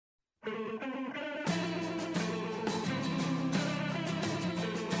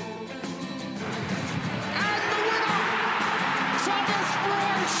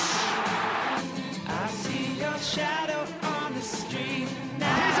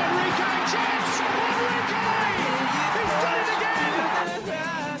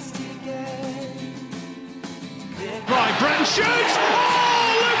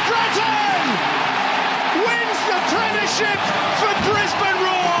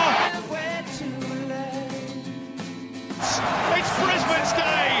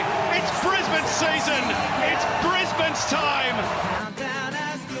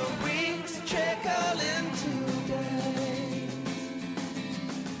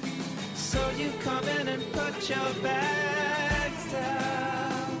So you come in and put your bags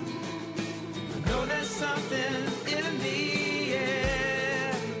down. I know there's something in the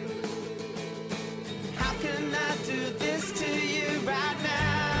air. How can I do this to you right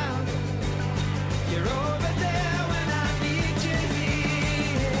now? You're over there when I need you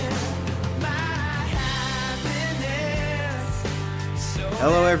here. My happiness. So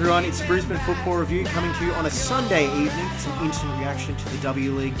Hello everyone, it's Brisbane Football Review coming to you on a Sunday evening for some instant reaction to the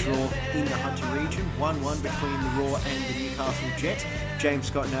W League draw in the Hunter region. 1-1 between the Raw and the Newcastle Jets. James,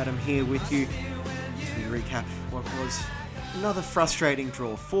 Scott and Adam here with you as we recap what was another frustrating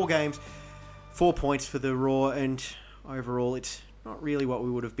draw. 4 games, 4 points for the Raw, and overall it's not really what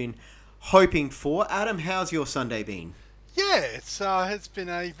we would have been hoping for. Adam, how's your Sunday been? Yeah, it's been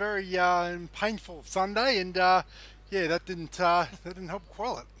a very painful Sunday, and that didn't help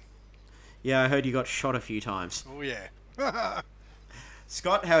quell it. Yeah, I heard you got shot a few times. Oh yeah.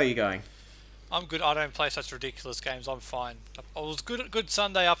 Scott, how are you going? I'm good. I don't play such ridiculous games. I'm fine. I was good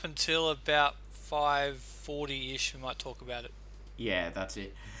Sunday up until about 5:40ish. We might talk about it. Yeah, that's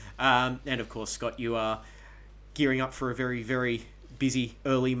it. And of course, Scott, you are gearing up for a very, very busy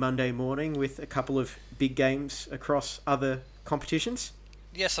early Monday morning with a couple of big games across other competitions.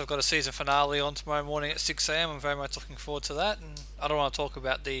 Yes, I've got a season finale on tomorrow morning at 6 a.m. I'm very much looking forward to that. And I don't want to talk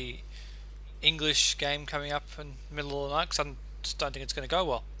about the English game coming up in the middle of the night because I just don't think it's going to go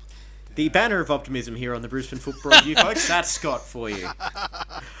well. The banner of optimism here on the Brisbane Football Review, folks. That's Scott for you.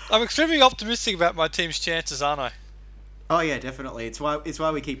 I'm extremely optimistic about my team's chances, aren't I? Oh yeah, definitely. It's why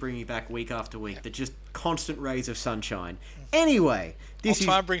we keep bringing you back week after week. They're just constant rays of sunshine. Anyway, I'll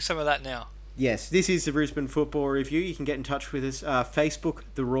try and bring some of that now. Yes, this is the Brisbane Football Review. You can get in touch with us. Facebook,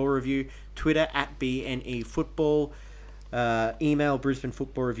 The Raw Review. Twitter, @BNE Football. Email,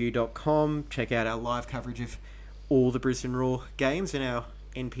 brisbanefootballreview.com. Check out our live coverage of all the Brisbane Raw games and our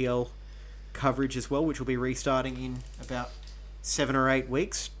NPL coverage as well, which will be restarting in about 7 or 8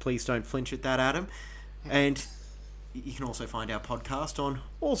 weeks. Please don't flinch at that, Adam. And you can also find our podcast on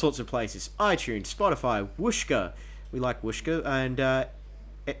all sorts of places. iTunes, Spotify, Whooshka. We like Whooshka. And a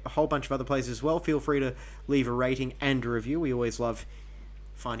whole bunch of other places as well. Feel free to leave a rating and a review. We always love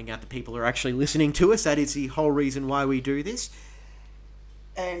finding out that people are actually listening to us. That is the whole reason why we do this.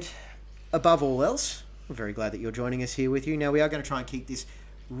 And above all else, we're very glad that you're joining us here with you. Now, we are going to try and keep this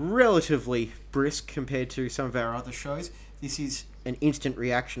relatively brisk compared to some of our other shows. This is an instant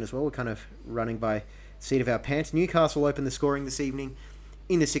reaction as well. We're kind of running by seat of our pants. Newcastle opened the scoring this evening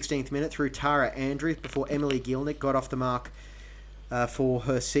in the 16th minute through Tara Andrews before Emily Gielnik got off the mark for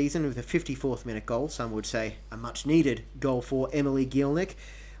her season with a 54th minute goal. Some would say a much needed goal for Emily Gielnik.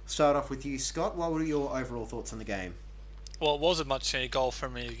 Start off with you, Scott. What were your overall thoughts on the game? Well, it was a much needed goal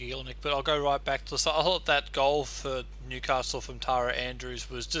from Emily Gielnik, but I'll go right back to the start. I thought that goal for Newcastle from Tara Andrews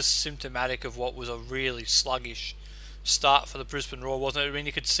was just symptomatic of what was a really sluggish start for the Brisbane Roar, wasn't it? I mean,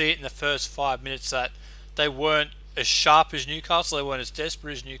 you could see it in the first 5 minutes that they weren't as sharp as Newcastle, they weren't as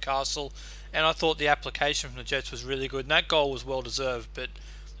desperate as Newcastle, and I thought the application from the Jets was really good, and that goal was well deserved, but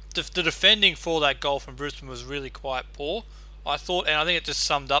the defending for that goal from Brisbane was really quite poor, I thought, and I think it just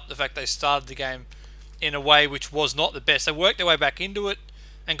summed up the fact they started the game in a way which was not the best. They worked their way back into it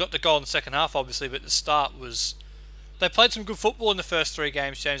and got the goal in the second half, obviously, but the start was... They played some good football in the first 3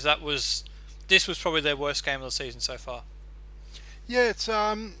 games, James. This was probably their worst game of the season so far. Yeah, it's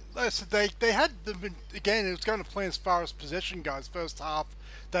they had again. It was going to plan as far as possession goes. First half,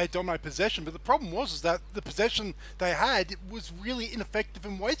 they dominated possession, but the problem was that the possession they had was really ineffective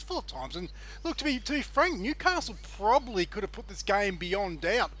and wasteful at times. And look, to be frank, Newcastle probably could have put this game beyond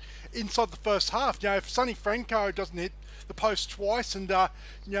doubt inside the first half. You know, if Sonny Franco doesn't hit the post twice, and Rana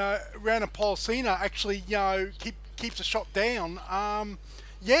Policina actually keeps a shot down.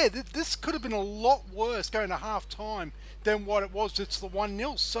 This could have been a lot worse going to half time than what it was. It's the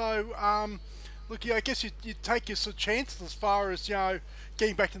 1-0. So, look, I guess you take your sort of chances as far as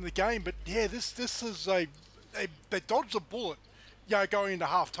getting back in the game. But yeah, this is they dodged a bullet, going into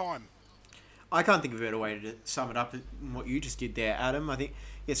half time. I can't think of a better way to sum it up than what you just did there, Adam. I think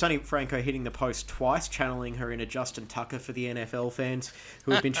Sonny Franco hitting the post twice, channeling her inner Justin Tucker for the NFL fans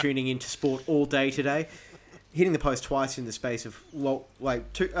who have been tuning into sport all day today. Hitting the post twice in the space of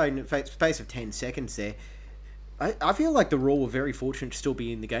space of 10 seconds there. I feel like the Raw were very fortunate to still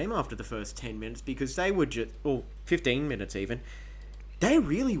be in the game after the first 10 minutes because they were just, or 15 minutes even, they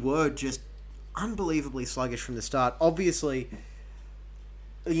really were just unbelievably sluggish from the start. Obviously,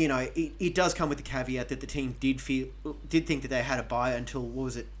 it does come with the caveat that the team did think that they had a bye until, what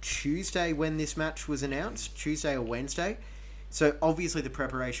was it, Tuesday when this match was announced? Tuesday or Wednesday? So obviously the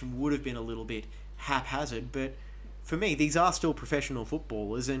preparation would have been a little bit haphazard, but for me, these are still professional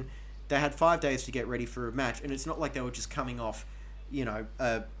footballers, and they had 5 days to get ready for a match, and it's not like they were just coming off,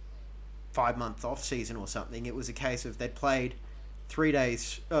 a 5-month off season or something. It was a case of they'd played 3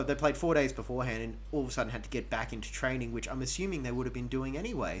 days, they played 4 days beforehand, and all of a sudden had to get back into training, which I'm assuming they would have been doing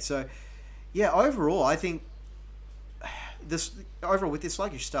anyway. So, yeah, overall, I think with this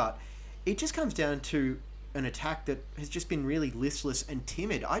sluggish start, it just comes down to an attack that has just been really listless and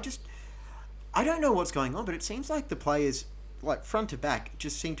timid. I don't know what's going on, but it seems like the players, like front to back,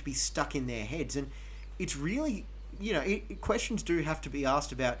 just seem to be stuck in their heads, and it's really, questions do have to be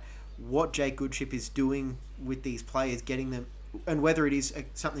asked about what Jake Goodship is doing with these players, getting them, and whether it is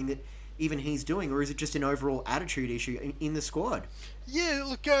something that even he's doing, or is it just an overall attitude issue in the squad? Yeah,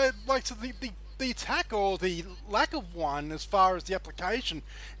 look, so the attack, or the lack of one as far as the application.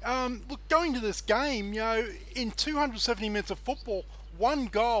 Look, going to this game, in 270 minutes of football, 1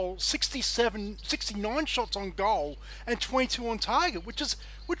 goal, 69 shots on goal, and 22 on target, which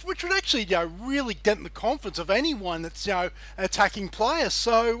would actually really dent the confidence of anyone that's an attacking player.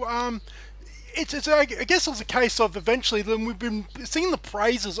 So I guess it was a case of eventually then we've been seeing the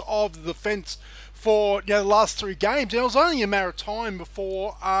praises of the defence for the last 3 games. And it was only a matter of time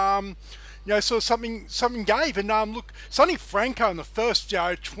before so something gave. And look, Sonny Franco in the first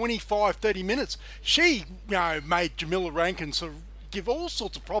 25-30 minutes, she made Jamila Rankin sort of give all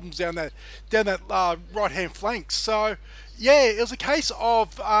sorts of problems down that right hand flank. So yeah, it was a case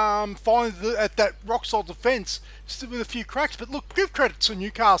of finding at that rock solid defence with a few cracks. But look, give credit to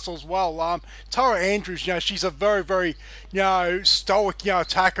Newcastle as well. Tara Andrews, she's a very, very stoic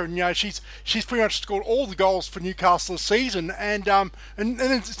attacker, and she's pretty much scored all the goals for Newcastle this season. And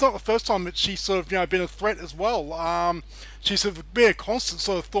it's not the first time that she's sort of been a threat as well. She's sort of been a constant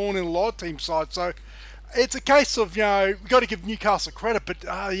sort of thorn in a lot of team sides. So it's a case of we've got to give Newcastle credit, but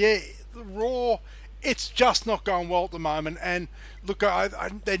the Raw, it's just not going well at the moment. And look,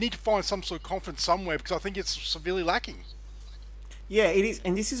 they need to find some sort of confidence somewhere, because I think it's severely lacking. Yeah, it is,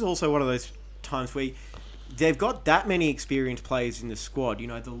 and this is also one of those times where they've got that many experienced players in the squad.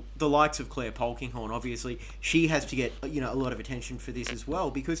 The likes of Claire Polkinghorn, obviously, she has to get a lot of attention for this as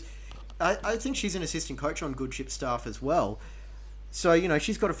well, because I think she's an assistant coach on Goodship staff as well. So,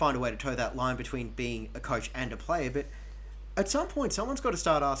 she's got to find a way to toe that line between being a coach and a player. But at some point, someone's got to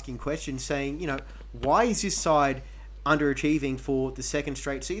start asking questions saying, why is this side underachieving for the second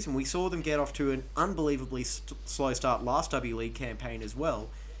straight season? We saw them get off to an unbelievably slow start last W League campaign as well.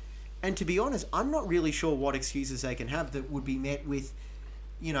 And to be honest, I'm not really sure what excuses they can have that would be met with,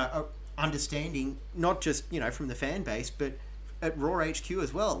 understanding, not just, from the fan base, but at Raw HQ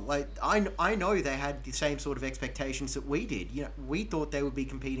as well. Like, I know they had the same sort of expectations that we did. We thought they would be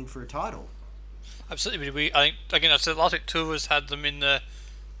competing for a title. Absolutely. I think, again, I said last week, 2 of us had them in the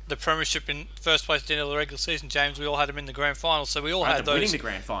premiership in first place at the end of the regular season. James, we all had them in the grand final, so we all had those winning the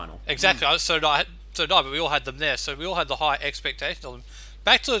grand final. Exactly. So did I, but we all had them there, so we all had the high expectations of them.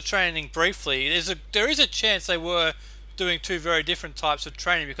 Back to the training briefly, there is a chance they were doing 2 very different types of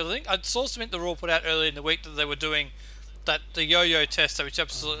training, because I think I saw something the Raw put out earlier in the week that they were doing the yo-yo test, which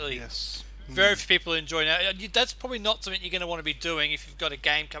absolutely very few people enjoy. Now, that's probably not something you're going to want to be doing if you've got a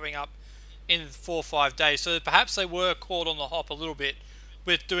game coming up in 4 or 5 days. So perhaps they were caught on the hop a little bit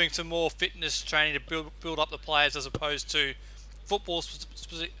with doing some more fitness training to build up the players, as opposed to football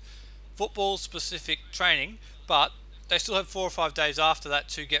specific training. But they still have 4 or 5 days after that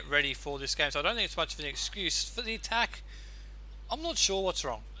to get ready for this game. So I don't think it's much of an excuse for the attack. I'm not sure what's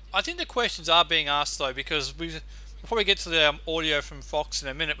wrong. I think the questions are being asked, though, because we'll probably get to the audio from Fox in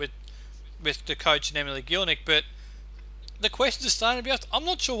a minute with the coach and Emily Gielnik, but the questions are starting to be asked. I'm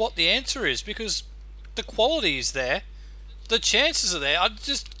not sure what the answer is, because the quality is there, the chances are there.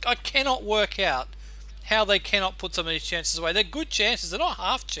 I cannot work out how they cannot put some of these chances away. They're good chances. They're not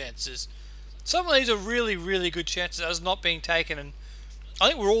half chances. Some of these are really, really good chances that is not being taken, and I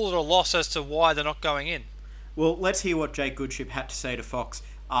think we're all at a loss as to why they're not going in. Well, let's hear what Jake Goodship had to say to Fox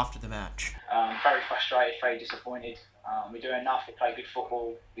after the match. Very frustrated, very disappointed. We do enough, we play good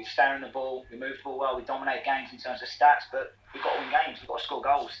football, we stay on the ball, we move the ball well, we dominate games in terms of stats, but we've got to win games, we've got to score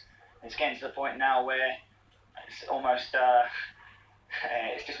goals. And it's getting to the point now where it's almost,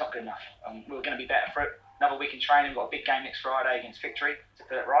 it's just not good enough. We're going to be better for it. Another week in training, we've got a big game next Friday against Victory to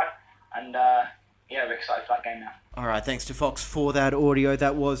put it right. And we're excited for that game now. All right, thanks to Fox for that audio.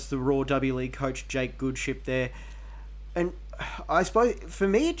 That was the Raw W League coach Jake Goodship there. And I suppose for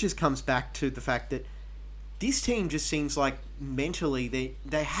me it just comes back to the fact that this team just seems like mentally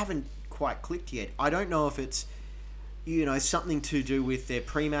they haven't quite clicked yet. I don't know if it's something to do with their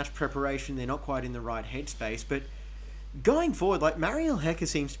pre-match preparation. They're not quite in the right headspace, but going forward, like Marielle Hecker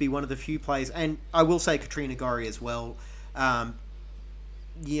seems to be one of the few players, and I will say Katrina Gorry as well.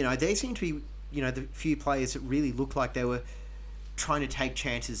 there seemed to be, the few players that really looked like they were trying to take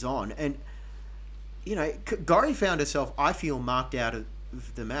chances on. And, Gorry found herself, I feel, marked out of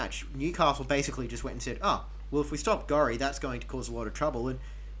the match. Newcastle basically just went and said, well, if we stop Gorry, that's going to cause a lot of trouble. And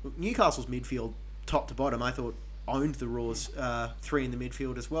Newcastle's midfield, top to bottom, I thought owned the Raw's three in the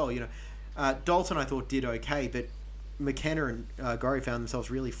midfield as well. Dalton, I thought, did okay, but McKenna and Gorry found themselves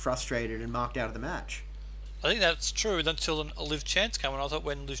really frustrated and marked out of the match. I think that's true until Liv Chance came on. I thought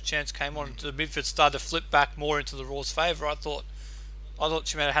when Liv Chance came on, the midfield started to flip back more into the Raw's favour. I thought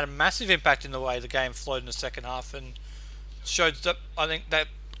she may have had a massive impact in the way the game flowed in the second half, and showed that I think that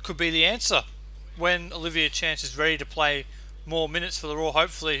could be the answer. When Olivia Chance is ready to play more minutes for the Raw,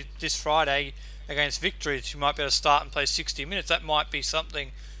 hopefully this Friday against Victory, she might be able to start and play 60 minutes. That might be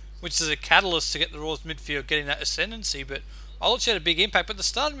something which is a catalyst to get the Raw's midfield getting that ascendancy. But I thought she had a big impact. But the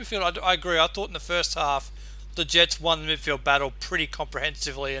starting midfield, I agree. I thought in the first half the Jets won the midfield battle pretty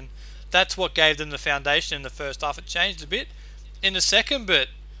comprehensively, and that's what gave them the foundation in the first half. It changed a bit in the second, but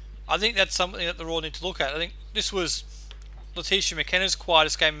I think that's something that the Raw need to look at. I think this was Letitia McKenna's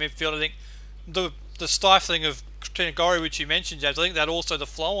quietest game in midfield. I think the stifling of Katrina Gorry, which you mentioned, James, I think that also the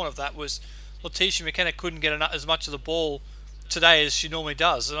flow-on of that was Letitia McKenna couldn't get as much of the ball today as she normally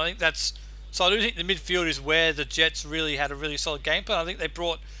does. And I think that's... So I do think the midfield is where the Jets really had a really solid game plan. I think they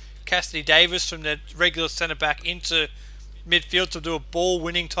brought Cassidy Davis from their regular centre-back into midfield to do a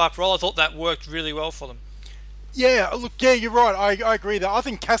ball-winning type role. I thought that worked really well for them. Yeah, look, you're right. I agree that. I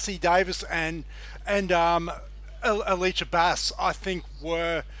think Cassidy Davis and Alicia Bass, I think,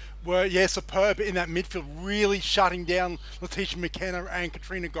 were superb in that midfield, really shutting down Letitia McKenna and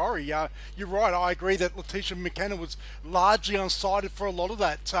Katrina Gorry. You're right. I agree that Letitia McKenna was largely unsighted for a lot of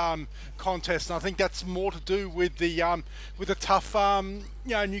that contest, and I think that's more to do with the tough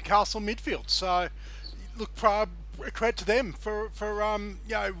Newcastle midfield. So, look, credit to them for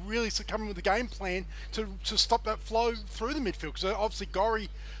really coming with a game plan to stop that flow through the midfield, because obviously Gorry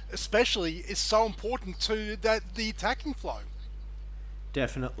especially is so important to the attacking flow.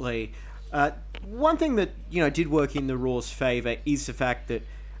 Definitely. One thing that did work in the Raw's favour is the fact that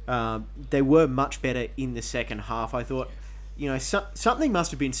they were much better in the second half. I thought something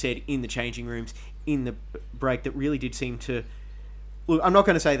must have been said in the changing rooms in the break that really did seem to... Look, I'm not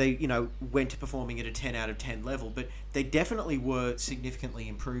going to say they went to performing at a 10 out of 10 level, but they definitely were significantly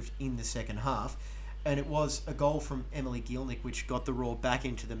improved in the second half. And it was a goal from Emily Gielnik which got the Raw back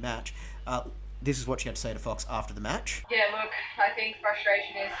into the match. This is what she had to say to Fox after the match. Yeah, look, I think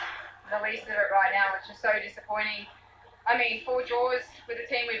frustration is the least of it right now, which is so disappointing. I mean, 4 draws with the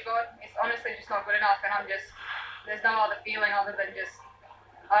team we've got, it's honestly just not good enough, and there's no other feeling other than just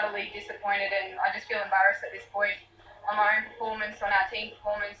utterly disappointed, and I just feel embarrassed at this point on my own performance, on our team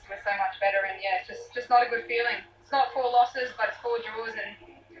performance. We're so much better, and yeah, it's just not a good feeling. It's not 4 losses, but it's 4 draws, and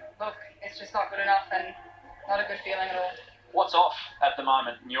look, it's just not good enough, and not a good feeling at all. What's off at the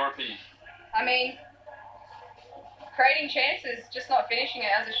moment, in your opinion? I mean, creating chances, just not finishing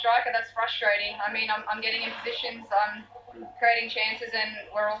it. As a striker, that's frustrating. I mean, I'm getting in positions, I'm creating chances, and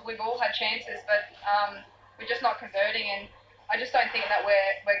we've all had chances, but we're just not converting. And I just don't think that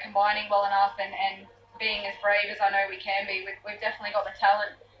we're combining well enough and being as brave as I know we can be. We've definitely got the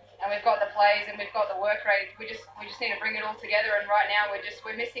talent, and we've got the plays, and we've got the work rate. We just need to bring it all together. And right now,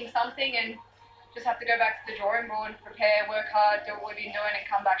 we're missing something, and just have to go back to the drawing board, prepare, work hard, do what we've been doing, and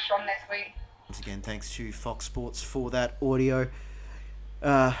come back strong next week. Once again, thanks to Fox Sports for that audio.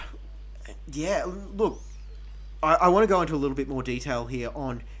 Look, I want to go into a little bit more detail here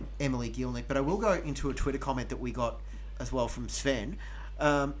on Emily Gielnik, but I will go into a Twitter comment that we got as well from Sven.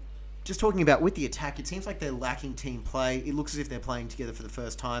 Just talking about with the attack, it seems like they're lacking team play. It looks as if they're playing together for the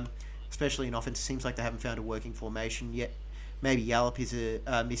first time, especially in offense. It seems like they haven't found a working formation yet. Maybe Yallop is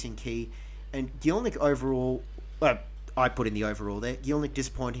a missing key. And Gielnik overall... I put in the overall there. Gielnik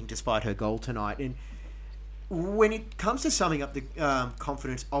disappointing despite her goal tonight. And when it comes to summing up the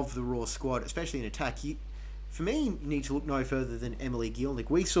confidence of the Raw squad, especially in attack, for me, you need to look no further than Emily Gielnik.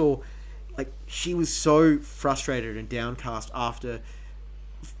 We saw, she was so frustrated and downcast after,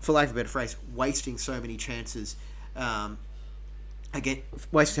 for lack of a better phrase, wasting so many chances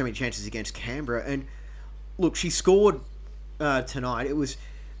against Canberra. And look, she scored tonight. It was...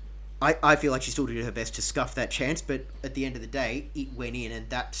 I feel like she still did her best to scuff that chance, but at the end of the day, it went in, and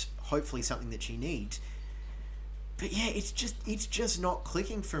that's hopefully something that she needs. But yeah, it's just not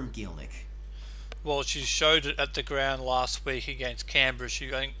clicking from Gielnik. Well, she showed it at the ground last week against Canberra. I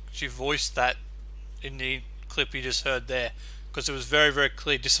think she voiced that in the clip you just heard there, because it was very, very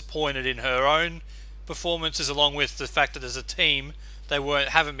clear disappointed in her own performances, along with the fact that as a team they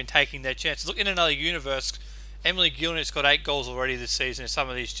haven't been taking their chances. Look, in another universe, Emily Gielnik's got 8 goals already this season, and some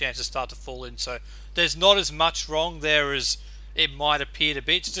of these chances start to fall in. So there's not as much wrong there as it might appear to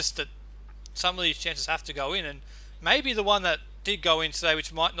be. It's just that some of these chances have to go in, and maybe the one that did go in today,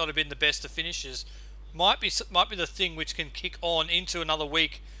 which might not have been the best of finishes, might be the thing which can kick on into another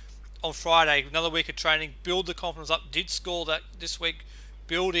week on Friday, another week of training, build the confidence up. Did score that this week,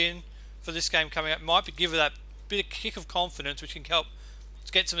 build in for this game coming up. Might give her that bit of kick of confidence, which can help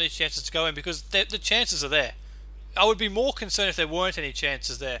get some of these chances to go in, because the chances are there. I would be more concerned if there weren't any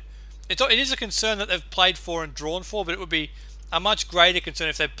chances there. It is a concern that they've played for and drawn for, but it would be a much greater concern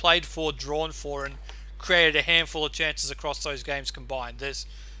if they've played for, drawn for, and created a handful of chances across those games combined. I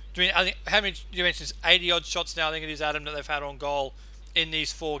think how many you mentioned 80 odd shots now. I think it is, Adam, that they've had on goal in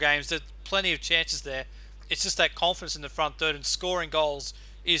these 4 games. There's plenty of chances there. It's just that confidence in the front third, and scoring goals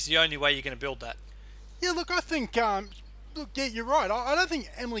is the only way you're going to build that. Yeah, look, I think, yeah, you're right. I don't think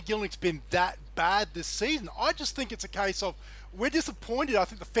Emily Gielnik's been that bad this season. I just think it's a case of we're disappointed. I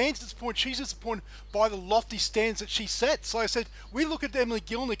think the fans are disappointed. She's disappointed by the lofty stands that she sets. So I said, we look at Emily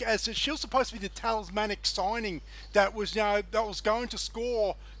Gielnik as she was supposed to be the talismanic signing that was, that was going to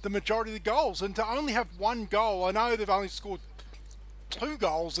score the majority of the goals. And to only have 1 goal, I know they've only scored 2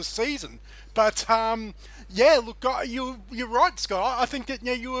 goals this season, but yeah, look, you're right, Scott. I think that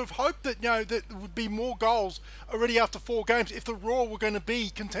you would have hoped that that there would be more goals already after 4 games if the Roar were going to be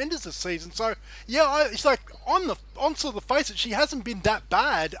contenders this season. So yeah, it's like on sort of the face it, she hasn't been that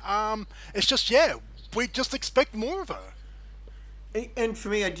bad. It's just we just expect more of her. And for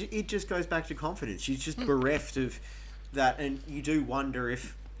me, it just goes back to confidence. She's just bereft of that, and you do wonder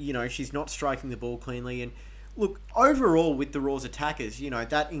if she's not striking the ball cleanly. And look, overall with the Raw's attackers,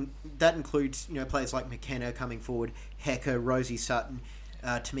 that includes players like McKenna coming forward, Hecker, Rosie Sutton,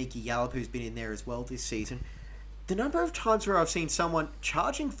 Tamiki Yallop, who's been in there as well this season. The number of times where I've seen someone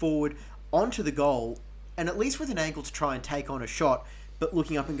charging forward onto the goal, and at least with an angle to try and take on a shot, but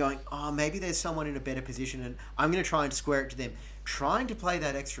looking up and going, oh, maybe there's someone in a better position, and I'm going to try and square it to them, trying to play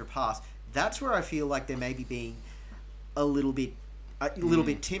that extra pass. That's where I feel like they may be being a little bit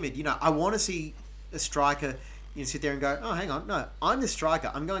timid. I want to see a striker, sit there and go, oh, hang on, no, I'm the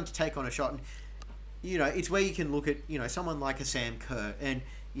striker. I'm going to take on a shot. And, it's where you can look at, someone like a Sam Kerr and,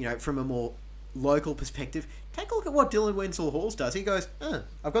 from a more local perspective, take a look at what Dylan Wenzel-Halls does. He goes,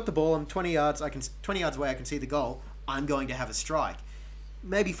 I've got the ball, I'm 20 yards away, I can see the goal. I'm going to have a strike.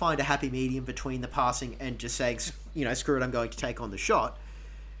 Maybe find a happy medium between the passing and just saying, screw it, I'm going to take on the shot.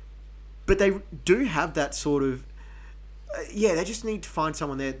 But they do have that sort of, they just need to find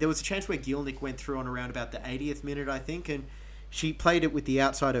someone there. There was a chance where Gielnik went through on around about the 80th minute, I think, and she played it with the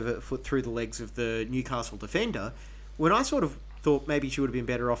outside of her foot through the legs of the Newcastle defender, when I sort of thought maybe she would have been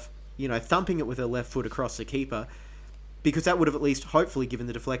better off, thumping it with her left foot across the keeper, because that would have at least hopefully given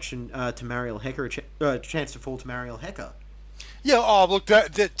the deflection to Mariel Hecker, a chance to fall to Mariel Hecker. Yeah, look,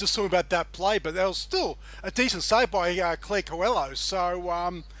 that just talking about that play, but that was still a decent save by Claire Coelho. So,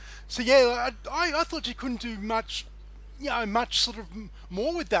 I thought she couldn't do much sort of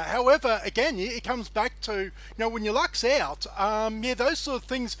more with that. However, again, it comes back to, when your luck's out, those sort of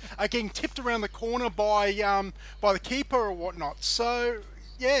things are getting tipped around the corner by the keeper or whatnot. So,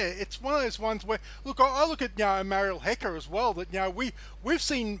 it's one of those ones where, look, I look at, Mariel Hecker as well, that, we've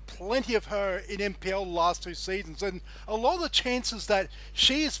seen plenty of her in NPL the last 2 seasons, and a lot of the chances that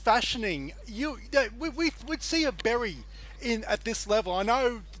she is fashioning, we'd see her bury in at this level. I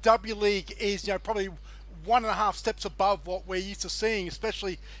know W League is, probably 1.5 steps above what we're used to seeing,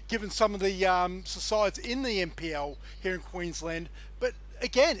 especially given some of the sides in the NPL here in Queensland. But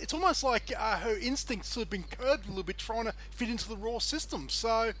again, it's almost like her instincts have been curbed a little bit, trying to fit into the Raw system.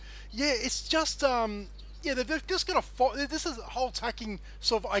 So, it's just, they've just got to. This is a whole attacking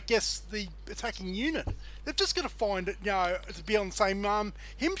sort of, I guess, the attacking unit. They've just got to find it, to be on the same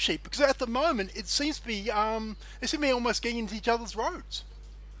hymn sheet, because at the moment it seems to be, almost getting into each other's roads.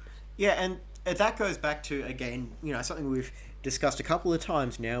 Yeah, and that goes back to, again, something we've discussed a couple of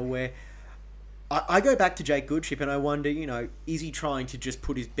times now, where I go back to Jake Goodship and I wonder, is he trying to just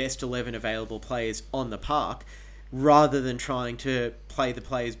put his best 11 available players on the park rather than trying to play the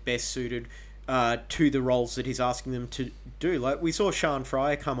players best suited to the roles that he's asking them to do? Like, we saw Sian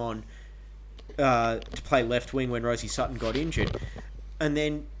Fryer come on to play left wing when Rosie Sutton got injured, and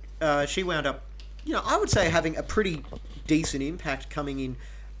then she wound up, I would say, having a pretty decent impact coming in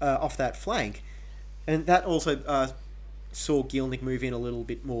off that flank, and that also saw Gielnik move in a little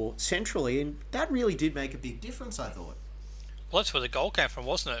bit more centrally, and that really did make a big difference, I thought. Well, that's where the goal came from,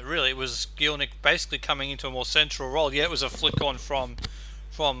 wasn't it? Really, it was Gielnik basically coming into a more central role. Yeah, it was a flick on from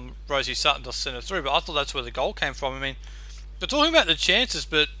Rosie Sutton to send it through, but I thought that's where the goal came from. I mean, we're talking about the chances,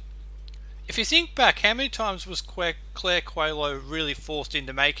 but if you think back, how many times was Claire Coelho really forced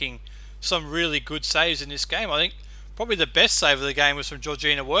into making some really good saves in this game? I think probably the best save of the game was from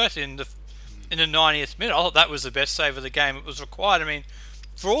Georgina Worth in the 90th minute. I thought that was the best save of the game. It was required. I mean,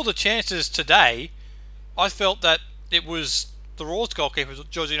 for all the chances today, I felt that it was the Raw's goalkeeper,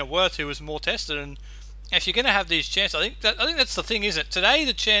 Georgina Worth, who was more tested. And if you're going to have these chances, I think that's the thing, isn't it? Today,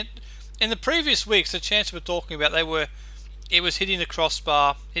 in the previous weeks, the chances we're talking about, it was hitting the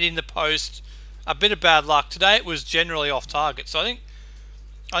crossbar, hitting the post, a bit of bad luck. Today, it was generally off target. So I think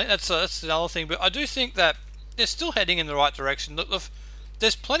that's another thing. But I do think that they're still heading in the right direction. Look,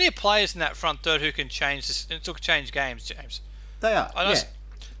 there's plenty of players in that front third who can change this, change games, James. They are. Yeah.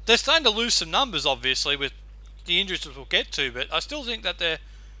 They're starting to lose some numbers, obviously, with the injuries that we'll get to. But I still think that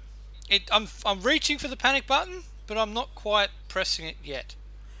I'm reaching for the panic button, but I'm not quite pressing it yet.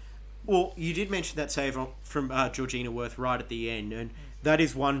 Well, you did mention that save from Georgina Worth right at the end, and that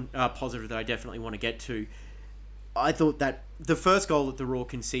is one positive that I definitely want to get to. I thought that the first goal that the Raw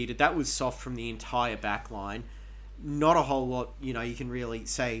conceded, that was soft from the entire back line. Not a whole lot, you can really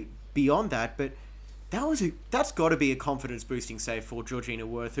say beyond that, but that's got to be a confidence-boosting save for Georgina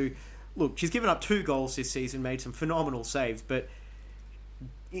Worth, who, look, she's given up 2 goals this season, made some phenomenal saves, but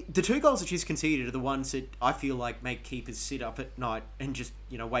the 2 goals that she's conceded are the ones that I feel like make keepers sit up at night and just,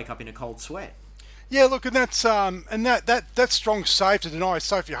 wake up in a cold sweat. Yeah, look, and that's that strong save to deny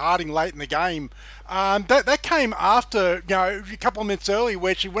Sophie Harding late in the game. That came after a couple of minutes early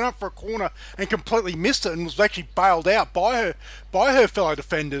where she went up for a corner and completely missed it and was actually bailed out by her fellow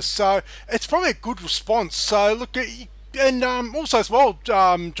defenders. So it's probably a good response. So look, and also as well,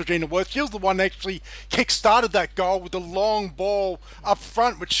 Georgina Worth, she was the one that actually kick-started that goal with the long ball up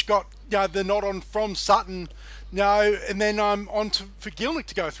front, which got the nod on from Sutton. And then for Gielnik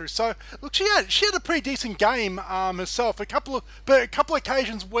to go through. So look, she had a pretty decent game herself. A couple of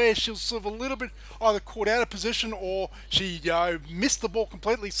occasions where she was sort of a little bit either caught out of position or she missed the ball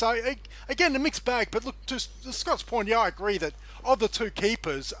completely. So again, a mixed bag. But look, to Scott's point, I agree that of the 2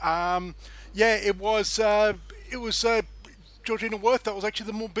 keepers, it was Georgina Worth that was actually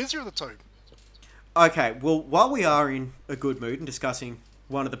the more busier of the 2. Okay, well, while we are in a good mood and discussing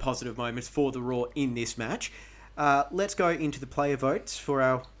one of the positive moments for the Raw in this match, let's go into the player votes for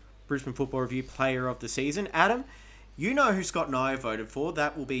our Brisbane Football Review Player of the Season. Adam, you know who Scott and I have voted for.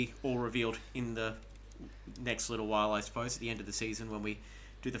 That will be all revealed in the next little while, I suppose, at the end of the season when we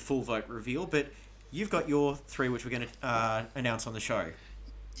do the full vote reveal. But you've got your 3, which we're going to announce on the show.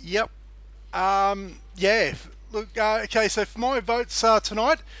 Yep. Look, okay, so for my votes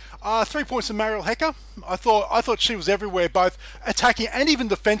tonight, 3 points to Mariel Hecker. I thought she was everywhere, both attacking and even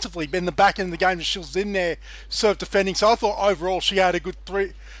defensively. In the back end of the game, she was in there, serve defending. So I thought overall she had a good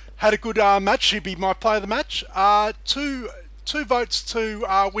match. She'd be my player of the match. 2 votes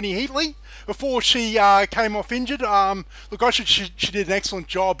to Winnie Heatley before she came off injured. Look, she did an excellent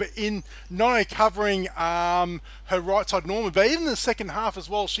job in not only covering her right side Norman, but even in the second half as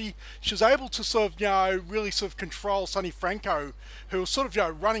well. She was able to sort of really sort of control Sonny Franco, who was sort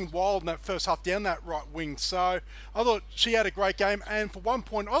of running wild in that first half down that right wing. So I thought she had a great game. And for 1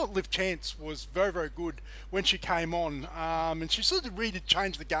 point, I thought Liv Chance was very, very good when she came on, and she sort of really did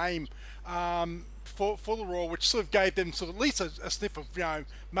change the game. For the Raw, which sort of gave them sort of at least a sniff of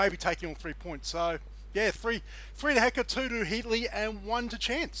maybe taking all 3 points. So yeah, three to Hecker, 2 to Heatley, and 1 to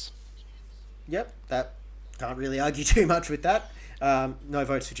Chance. Yep, that can't really argue too much with that. No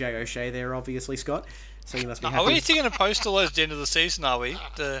votes for Jay O'Shea there, obviously, Scott. So you must be happy. Are we thinking of post those at the end of the season? Are we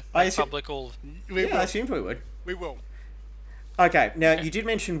the public all? I assumed we would. We will. Okay, now you did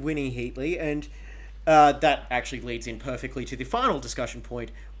mention Winnie Heatley, and that actually leads in perfectly to the final discussion point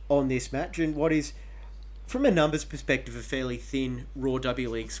on this match, and what is, from a numbers perspective, a fairly thin Raw W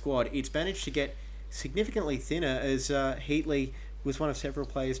League squad. It's managed to get significantly thinner as Heatley was one of several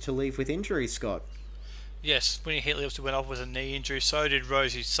players to leave with injuries, Scott. Yes, Winnie Heatley obviously went off with a knee injury, so did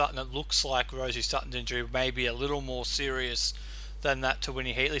Rosie Sutton. It looks like Rosie Sutton's injury may be a little more serious than that to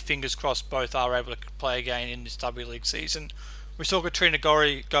Winnie Heatley. Fingers crossed both are able to play again in this W League season. We saw Katrina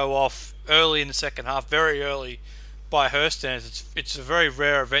Gorry go off early in the second half, very early by her standards. It's a very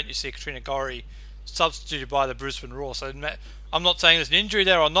rare event you see Katrina Gorry substituted by the Brisbane Raw. So I'm not saying there's an injury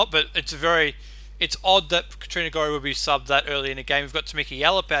there or not, but it's odd that Katrina Gorry would be subbed that early in a game. We've got Tamika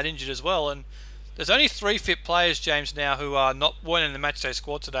Yallop out injured as well, and there's only 3 fit players, James, now who weren't in the matchday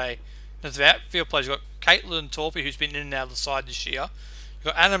squad today. There's the outfield players. You've got Caitlin Torpey, who's been in and out of the side this year.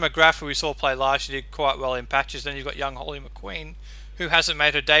 You've got Anna McGrath, who we saw play last year, did quite well in patches. Then you've got young Holly McQueen, who hasn't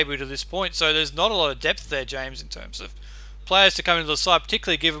made her debut to this point. So there's not a lot of depth there, James, in terms of players to come into the side,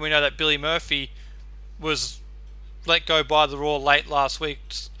 particularly given we know that Billy Murphy was let go by the Raw late last week.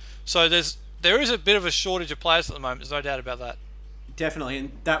 So there's there is a bit of a shortage of players at the moment. There's no doubt about that. Definitely,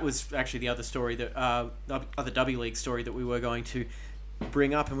 and that was actually the other story that other W League story that we were going to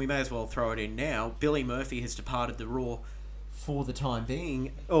bring up, and we may as well throw it in now. Billy Murphy has departed the Raw for the time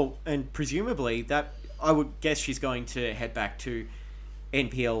being. Oh, and presumably that I would guess she's going to head back to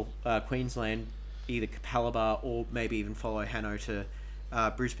NPL Queensland, either Capalaba or maybe even follow Hanno to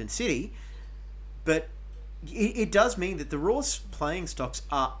Brisbane City. But it does mean that the Raw's playing stocks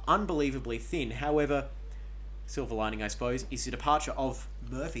are unbelievably thin. However, silver lining, I suppose, is the departure of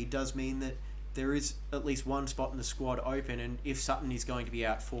Murphy does mean that there is at least one spot in the squad open, and if Sutton is going to be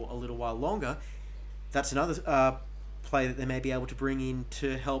out for a little while longer, that's another player that they may be able to bring in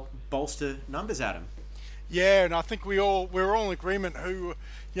to help bolster numbers, Adam. Yeah, and I think we're all in agreement who,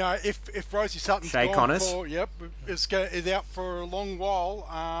 if Rosie Sutton's Shay gone Connors. is out for a long while,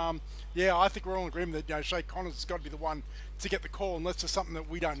 I think we're all in agreement that Shay Connors has got to be the one to get the call, unless there's something that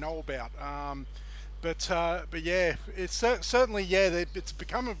we don't know about. But yeah, it's certainly it's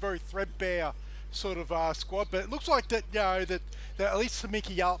become a very threadbare sort of squad. But it looks like that that at least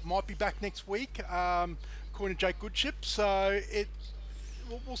Samiki Yalp might be back next week, according to Jake Goodship. So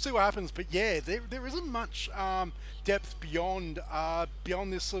we'll see what happens. But yeah, there isn't much depth beyond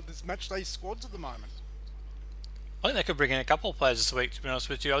this match day squads at the moment. I think they could bring in a couple of players this week, to be honest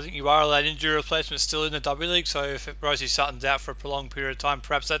with you. I think you are allowed injury replacement still in the W League, so if Rosie Sutton's out for a prolonged period of time,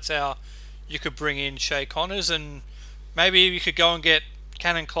 perhaps that's how you could bring in Shay Connors, and maybe you could go and get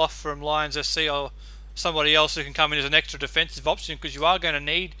Cannon Clough from Lions SC or somebody else who can come in as an extra defensive option, because you are going to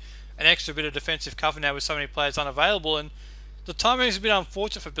need an extra bit of defensive cover now with so many players unavailable. And the timing is a bit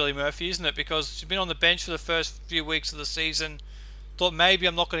unfortunate for Billy Murphy, isn't it? Because she's been on the bench for the first few weeks of the season, thought maybe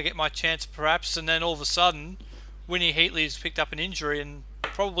I'm not going to get my chance perhaps, and then all of a sudden Winnie Heatley's picked up an injury and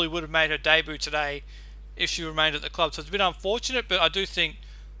probably would have made her debut today if she remained at the club. So it's a bit unfortunate, but I do think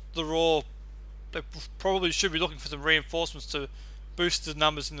the Raw, they probably should be looking for some reinforcements to boost the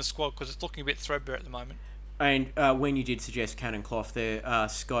numbers in the squad, because it's looking a bit threadbare at the moment. And when you did suggest Cannon Clough there,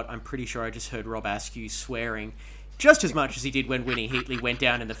 Scott, I'm pretty sure I just heard Rob Askew swearing just as much as he did when Winnie Heatley went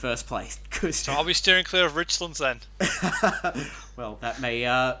down in the first place. So I'll be steering clear of Richlands then. Well, that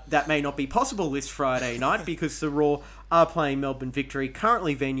may not be possible this Friday night, because the Raw are playing Melbourne Victory.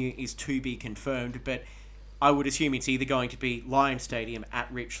 Currently, venue is to be confirmed, but I would assume it's either going to be Lion Stadium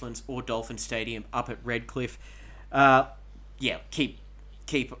at Richlands or Dolphin Stadium up at Redcliffe.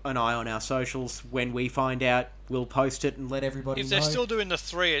 Keep an eye on our socials. When we find out, we'll post it and let everybody know. If they're still doing the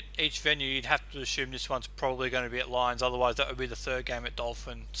 3 at each venue, you'd have to assume this one's probably going to be at Lions. Otherwise, that would be the third game at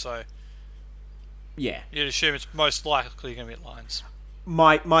Dolphin. So yeah, you'd assume it's most likely going to be at Lions.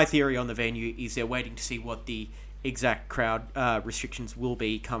 My theory on the venue is they're waiting to see what the exact crowd restrictions will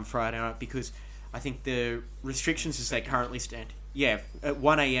be come Friday night, because I think the restrictions as they currently stand, at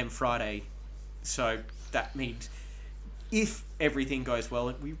 1 a.m. Friday. So that means if everything goes well,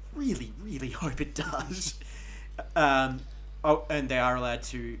 and we really, really hope it does, and they are allowed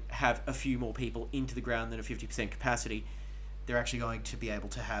to have a few more people into the ground than a 50% capacity, they're actually going to be able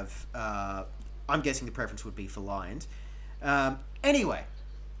to have, I'm guessing the preference would be for Lions. Anyway,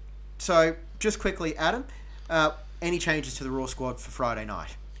 so just quickly, Adam, any changes to the Raw squad for Friday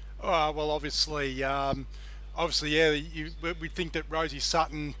night? Well, obviously, we think that Rosie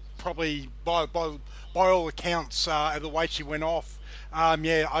Sutton probably, by all accounts, the way she went off,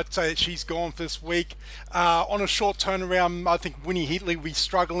 I'd say that she's gone for this week. On a short turnaround, I think Winnie Heatley will be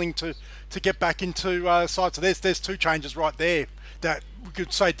struggling to get back into side. So there's 2 changes right there that we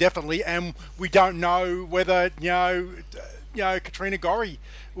could say definitely, and we don't know whether Katrina Gorry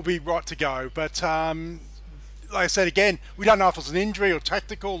will be right to go. But like I said again, we don't know if it's an injury or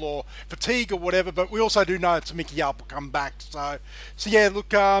tactical or fatigue or whatever, but we also do know that Samiki Yalp will come back. So yeah, look,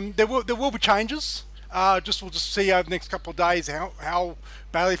 there will be changes. We'll just see over the next couple of days how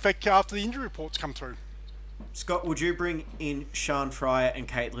badly affect after the injury reports come through. Scott, would you bring in Sian Fryer and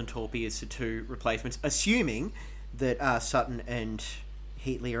Caitlin Torpey as the 2 replacements, assuming that Sutton and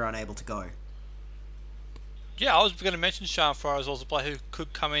Heatley are unable to go? Yeah, I was going to mention Sian Fryer as well as a player who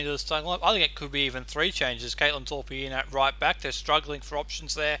could come into the starting lineup. I think it could be even 3 changes. Caitlin Torpey in at right back. They're struggling for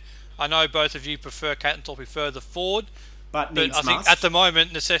options there. I know both of you prefer Caitlin Torpey further forward, but I think at the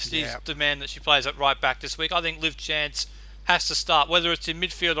moment necessities demand that she plays at right back this week. I think Liv Chance has to start, whether it's in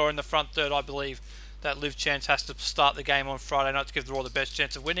midfield or in the front third. I believe that Liv Chance has to start the game on Friday night to give the Raw the best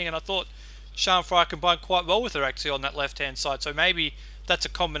chance of winning, and I thought Sian Fryer combined quite well with her actually on that left-hand side. So maybe that's a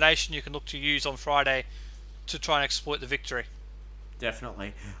combination you can look to use on Friday to try and exploit the victory.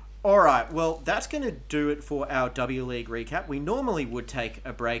 Definitely. All right, well, that's going to do it for our W League recap. We normally would take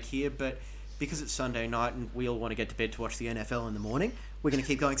a break here, but because it's Sunday night and we all want to get to bed to watch the NFL in the morning, we're going to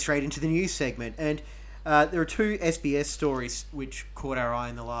keep going straight into the news segment. And there are two SBS stories which caught our eye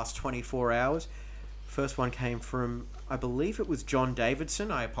in the last 24 hours. First one came from, I believe it was John Davidson.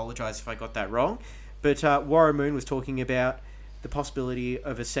 I apologise if I got that wrong. But Warramoon was talking about the possibility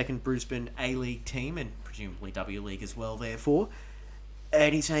of a second Brisbane A-League team, and presumably W-League as well, therefore.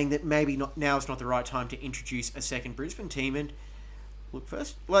 And he's saying that maybe now is not the right time to introduce a second Brisbane team. And look,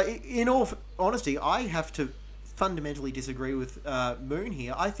 first, like, in all honesty, I have to fundamentally disagree with Moon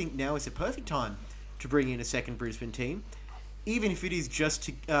here. I think now is the perfect time to bring in a second Brisbane team, even if it is just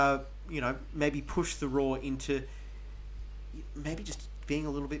to, maybe push the Raw into maybe just being a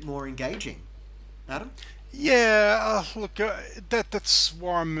little bit more engaging. Adam? Yeah, look, that's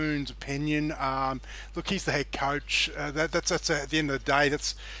Warren Moon's opinion. Look, he's the head coach. That's at the end of the day,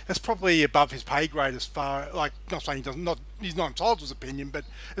 that's probably above his pay grade as far, like, not saying he's not entitled to his opinion, but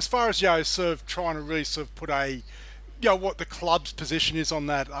as far as, sort of trying to really sort of put a, what the club's position is on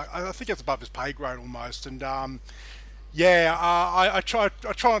that, I think it's above his pay grade almost. And I try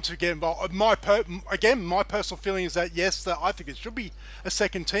not to get involved. My personal feeling is that yes, that I think it should be a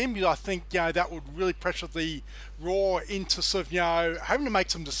second team, because I think that would really pressure the Raw into sort of having to make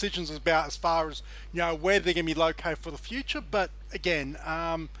some decisions about as far as where they're going to be located for the future. But again,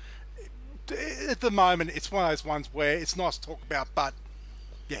 at the moment, it's one of those ones where it's nice to talk about, but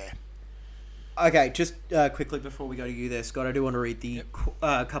yeah. Okay, just quickly before we go to you there, Scott, I do want to read the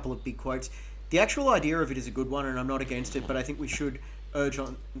couple of big quotes. The actual idea of it is a good one, and I'm not against it, but I think we should urge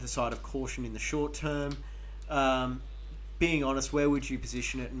on the side of caution in the short term. Being honest, where would you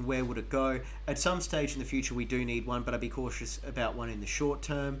position it and where would it go? At some stage in the future, we do need one, but I'd be cautious about one in the short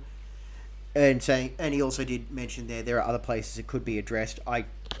term. And he also did mention there are other places it could be addressed. I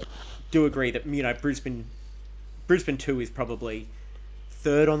do agree that Brisbane 2 is probably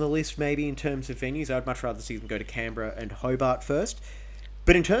third on the list, maybe, in terms of venues. I'd much rather see them go to Canberra and Hobart first.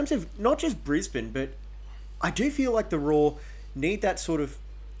 But in terms of not just Brisbane, but I do feel like the Raw need that sort of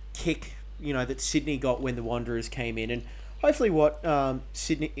kick, that Sydney got when the Wanderers came in, and hopefully what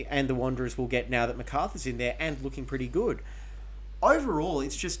Sydney and the Wanderers will get now that MacArthur's in there and looking pretty good. Overall,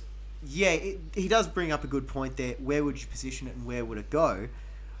 it's just, he does bring up a good point there. Where would you position it and where would it go?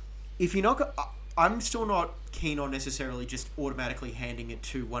 If you're not, I'm still not keen on necessarily just automatically handing it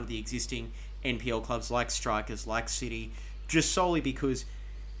to one of the existing NPL clubs like Strikers, like City, just solely because,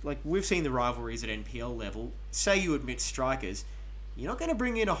 like, we've seen the rivalries at NPL level. Say you admit Strikers, you're not going to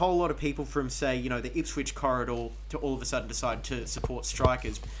bring in a whole lot of people from, say, the Ipswich corridor to all of a sudden decide to support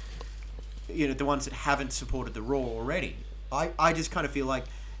Strikers. The ones that haven't supported the Raw already. I just kind of feel like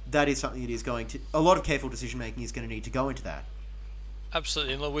that is something that is going to... A lot of careful decision-making is going to need to go into that.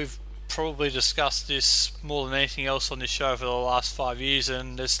 Absolutely. And look, we've probably discussed this more than anything else on this show for the last 5 years,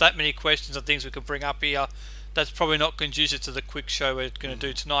 and there's that many questions and things we could bring up here. That's probably not conducive to the quick show we're going to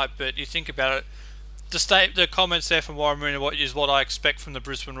do tonight, but you think about it, the comments there from Warren Moon is what I expect from the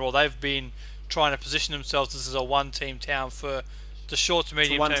Brisbane Raw. They've been trying to position themselves as a one-team town for the short to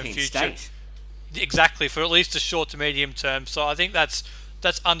medium-term future. State. Exactly, for at least the short to medium term. So I think that's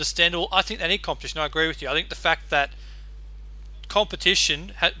understandable. I think they need competition. I agree with you. I think the fact that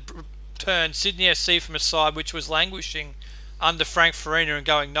competition had turned Sydney SC from a side which was languishing under Frank Farina and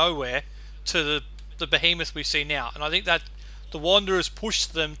going nowhere to the behemoth we see now, and I think that the Wanderers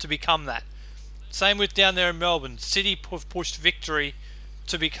pushed them to become that. Same with down there in Melbourne. City have pushed Victory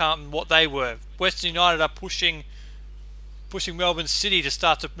to become what they were. Western United are pushing Melbourne City to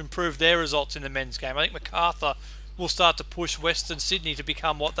start to improve their results in the men's game. I think MacArthur will start to push Western Sydney to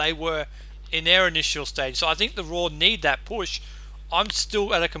become what they were in their initial stage. So I think the Raw need that push. I'm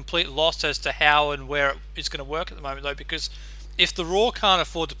still at a complete loss as to how and where it's going to work at the moment, though, because if the Raw can't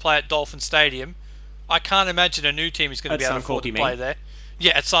afford to play at Dolphin Stadium, I can't imagine a new team is going to be able to afford to play there.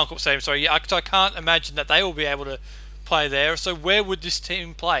 Yeah, at Suncorp Stadium, sorry. Yeah, I can't imagine that they will be able to play there. So where would this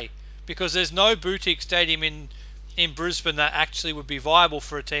team play? Because there's no boutique stadium in Brisbane that actually would be viable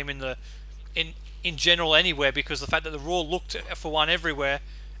for a team in general anywhere, because the fact that the Raw looked for one everywhere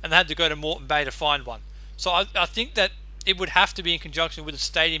and they had to go to Moreton Bay to find one. So I think that it would have to be in conjunction with a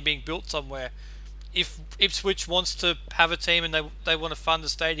stadium being built somewhere. If Ipswich wants to have a team and they want to fund the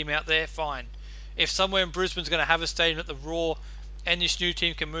stadium out there, fine. If somewhere in Brisbane's going to have a stadium that the Raw and this new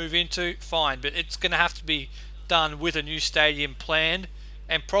team can move into, fine. But it's going to have to be done with a new stadium planned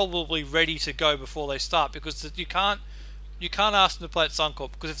and probably ready to go before they start, because you can't ask them to play at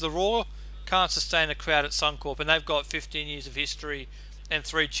Suncorp, because if the Raw can't sustain a crowd at Suncorp and they've got 15 years of history and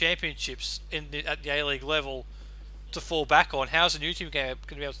 3 championships at the A-League level to fall back on, how's a new team going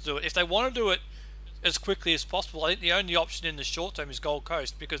to be able to do it? If they want to do it as quickly as possible, I think the only option in the short term is Gold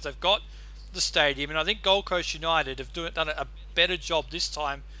Coast, because they've got the stadium, and I think Gold Coast United have done a better job this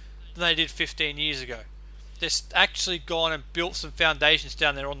time than they did 15 years ago. They've actually gone and built some foundations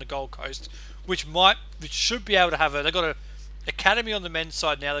down there on the Gold Coast, which should be able to have they've got an academy on the men's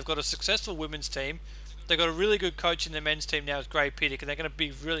side now. They've got a successful women's team. They've got a really good coach in the men's team now with Gray Piddock, and they're going to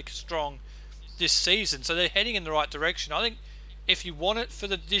be really strong this season. So they're heading in the right direction. I think if you want it for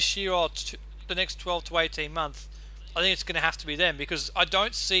this year or the next 12 to 18 months, I think it's going to have to be them, because I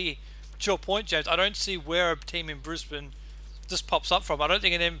don't see, to your point, James, I don't see where a team in Brisbane just pops up from. I don't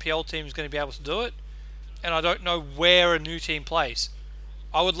think an NPL team is going to be able to do it, and I don't know where a new team plays.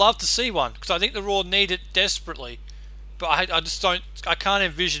 I would love to see one, because I think the Raw need it desperately, but I can't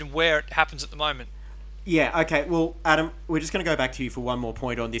envision where it happens at the moment. Yeah, okay. Well, Adam, we're just going to go back to you for one more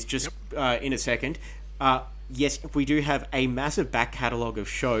point on this in a second. Yes, we do have a massive back catalogue of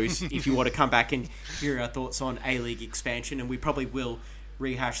shows if you want to come back and hear our thoughts on A-League expansion, and we probably will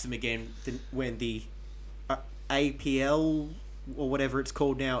rehash them again when the APL, or whatever it's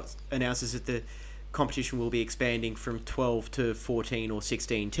called now, announces that the competition will be expanding from 12 to 14 or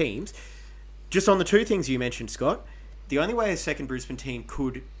 16 teams. Just on the two things you mentioned, Scott, the only way a second Brisbane team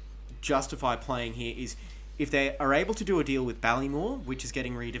could justify playing here is if they are able to do a deal with Ballymore, which is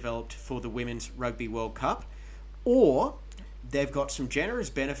getting redeveloped for the Women's Rugby World Cup, or they've got some generous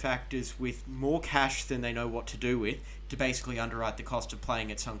benefactors with more cash than they know what to do with to basically underwrite the cost of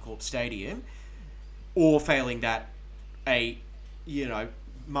playing at Suncorp Stadium, or failing that,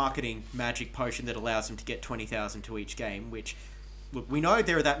 marketing magic potion that allows them to get 20,000 to each game, which, look, we know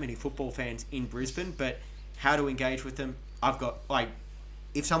there are that many football fans in Brisbane, but how to engage with them,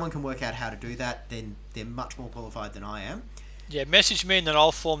 if someone can work out how to do that, then they're much more qualified than I am. Yeah, message me and then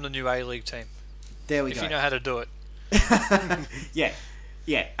I'll form the new A-League team. There we go. If you know how to do it.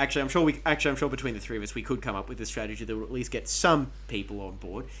 Yeah. Actually, I'm sure between the three of us, we could come up with a strategy that will at least get some people on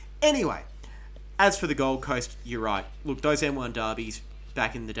board. Anyway, as for the Gold Coast, you're right. Look, those M1 derbies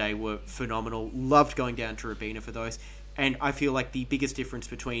back in the day were phenomenal. Loved going down to Robina for those. And I feel like the biggest difference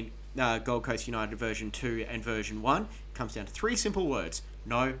between Gold Coast United version 2 and version 1 comes down to three simple words.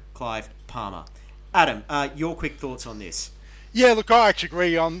 No Clive Palmer. Adam, your quick thoughts on this? Yeah, look, I actually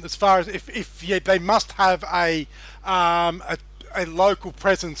agree on as far as if they must have a local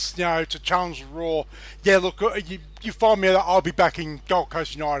presence, to challenge the Raw. Yeah, look, you find me that I'll be backing Gold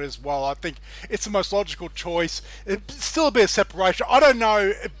Coast United as well. I think it's the most logical choice. It's still a bit of separation. I don't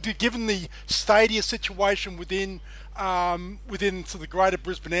know, given the stadia situation within to the greater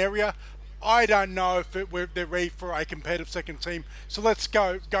Brisbane area, I don't know if they're ready for a competitive second team. So let's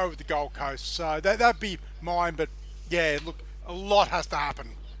go with the Gold Coast. So that'd be mine. But yeah, look, a lot has to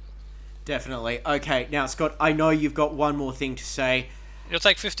happen. Definitely. Okay, now Scott, I know you've got one more thing to say. It'll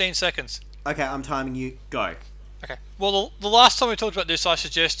take 15 seconds. Okay, I'm timing you. Go. Okay. Well, the last time we talked about this, I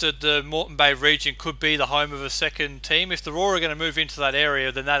suggested the Moreton Bay region could be the home of a second team. If the Raw are going to move into that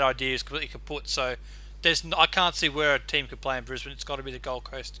area, then that idea is completely kaput. So I can't see where a team could play in Brisbane. It's got to be the Gold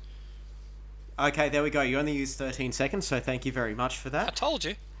Coast. Okay, there we go. You only used 13 seconds, so thank you very much for that. I told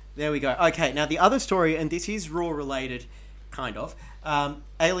you. There we go. Okay, now the other story, and this is Raw related, kind of.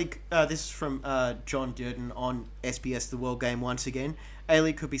 A-League, this is from John Durden on SBS The World Game once again.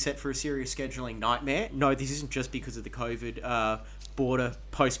 A-League could be set for a serious scheduling nightmare. No, this isn't just because of the COVID border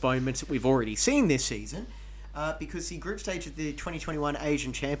postponements that we've already seen this season. Because the group stage of the 2021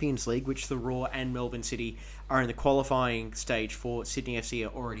 Asian Champions League, which the Raw and Melbourne City are in the qualifying stage for, Sydney FC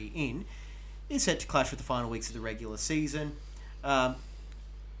are already in, is set to clash with the final weeks of the regular season.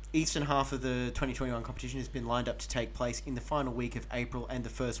 Eastern half of the 2021 competition has been lined up to take place in the final week of April and the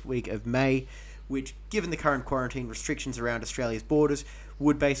first week of May, which, given the current quarantine restrictions around Australia's borders,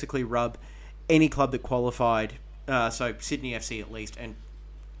 would basically rub any club that qualified, so Sydney FC at least. And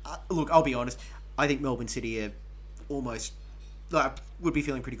look, I'll be honest, I think Melbourne City are almost would be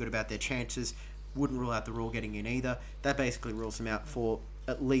feeling pretty good about their chances. Wouldn't rule out the Raw getting in either. That basically rules them out for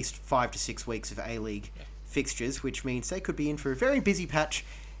at least 5 to 6 weeks of A-League fixtures, which means they could be in for a very busy patch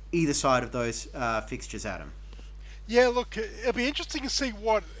either side of those fixtures, Adam. Yeah, look, it'll be interesting to see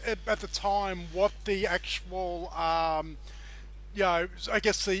what the actual, I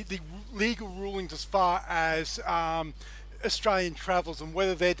guess the legal rulings as far as Australian travellers and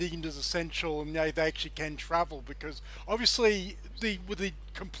whether they're deemed as essential and they actually can travel, because obviously with the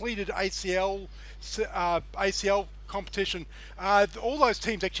completed ACL competition, all those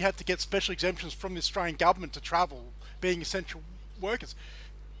teams actually had to get special exemptions from the Australian government to travel, being essential workers.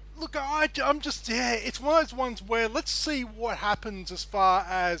 Look, it's one of those ones where let's see what happens as far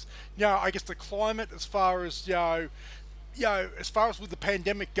as, I guess the climate, as far as, as far as with the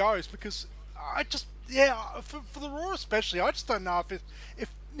pandemic goes, because for the Raw especially, I just don't know if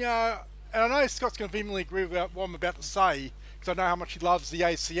and I know Scott's going to vehemently agree with what I'm about to say, because I know how much he loves the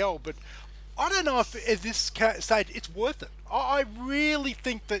ACL, but I don't know if at this stage it's worth it. I really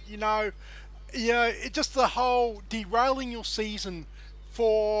think that, it just the whole derailing your season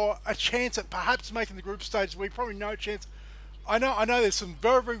for a chance at perhaps making the group stage where you probably no chance. I know there's some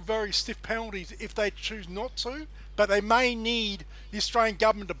very, very, very stiff penalties if they choose not to, but they may need the Australian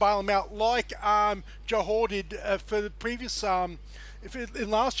government to bail them out, like Johor did for the previous, in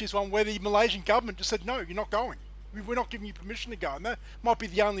last year's one, where the Malaysian government just said, no, you're not going. We're not giving you permission to go, and that might be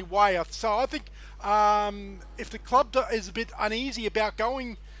the only way. So I think if the club is a bit uneasy about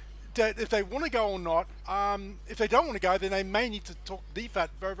going, if they want to go or not, if they don't want to go, then they may need to talk to DFAT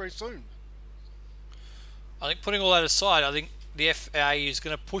very, very soon. I think putting all that aside, I think the FA is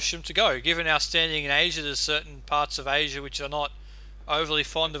going to push them to go. Given our standing in Asia, there's certain parts of Asia which are not overly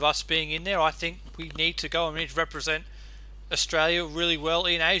fond of us being in there. I think we need to go and we need to represent Australia really well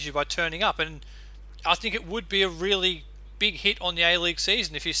in Asia by turning up. And I think it would be a really big hit on the A-League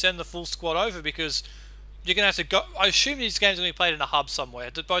season if you send the full squad over, because you're going to have to go. I assume these games are going to be played in a hub somewhere.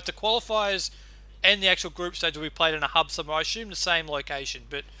 Both the qualifiers and the actual group stage will be played in a hub somewhere. I assume the same location,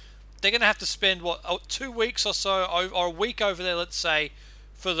 but they're going to have to spend 2 weeks or so, or a week over there, let's say,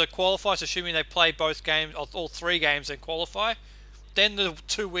 for the qualifiers, assuming they play both games, or all 3 games and qualify. Then the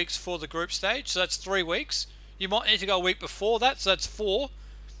 2 weeks for the group stage, so that's 3 weeks. You might need to go a week before that, so that's 4.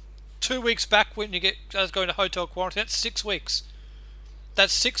 2 weeks back when you get going to hotel quarantine, that's 6 weeks.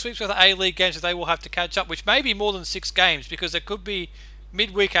 That's 6 weeks worth of A-League games that they will have to catch up, which may be more than 6 games, because there could be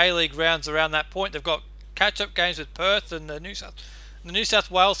midweek A-League rounds around that point. They've got catch-up games with Perth and the New South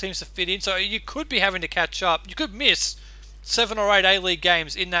Wales seems to fit in, so you could be having to catch up. You could miss 7 or 8 A-League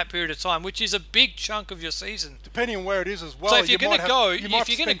games in that period of time, which is a big chunk of your season. Depending on where it is as well. So if you're going to go, you got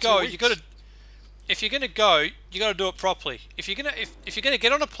to do it properly. If you're going to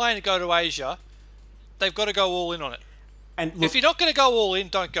get on a plane and go to Asia, they've got to go all in on it. And look, if you're not going to go all in,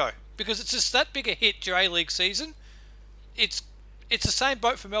 don't go, because it's just that big a hit your A-League season. It's the same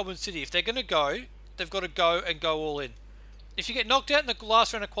boat for Melbourne City. If they're going to go, they've got to go and go all in. If you get knocked out in the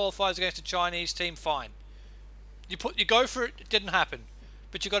last round of qualifiers against a Chinese team, fine. You go for it. It didn't happen,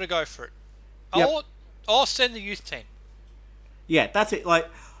 but you got to go for it. Yep. Or send the youth team. Yeah, that's it. Like,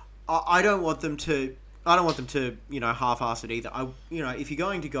 I don't want them to. Half-ass it either. If you're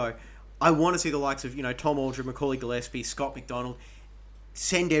going to go, I want to see the likes of Tom Aldred, Macaulay Gillespie, Scott McDonald.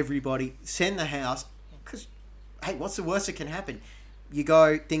 Send everybody. Send the house. Because, hey, what's the worst that can happen? You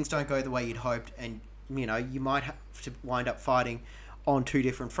go, things don't go the way you'd hoped, and you might have to wind up fighting on 2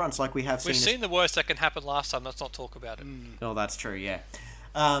 different fronts, like we have seen. We've seen the worst that can happen last time. Let's not talk about it. Oh, that's true. Yeah.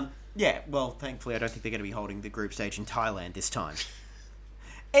 Well, thankfully, I don't think they're going to be holding the group stage in Thailand this time.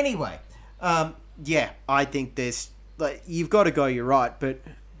 Anyway, I think you've got to go. You're right,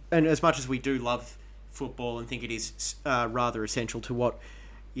 and as much as we do love football and think it is rather essential to what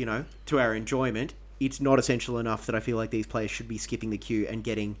to our enjoyment, it's not essential enough that I feel like these players should be skipping the queue and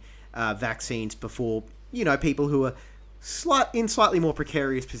getting vaccines before people who are in slightly more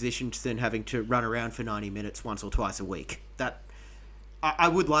precarious positions than having to run around for 90 minutes once or twice a week. That I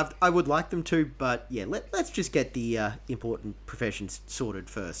would like them to, but yeah, let's just get the important professions sorted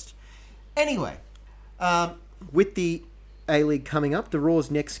first. Anyway, with the A-League coming up, the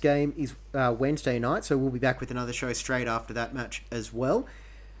Raw's next game is Wednesday night, so we'll be back with another show straight after that match as well.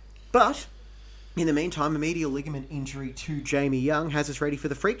 But in the meantime, a medial ligament injury to Jamie Young has us ready for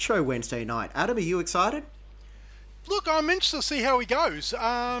the Freak Show Wednesday night. Adam, are you excited? Look, I'm interested to see how he goes.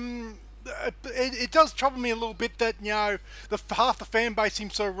 It does trouble me a little bit that half the fan base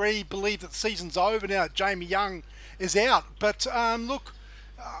seems to already believe that the season's over now that Jamie Young is out. But look,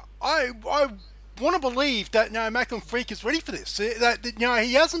 I want to believe that Macklin Freak is ready for this. That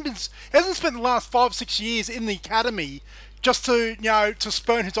he hasn't spent the last 5 or 6 years in the academy just to to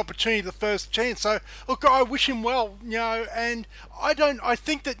spurn his opportunity, the first chance. So look, I wish him well, and I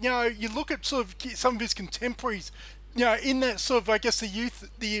think that you look at sort of some of his contemporaries, in that sort of, I guess,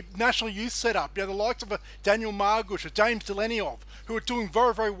 the national youth setup, the likes of a Daniel Margush, a James Deleniov, who are doing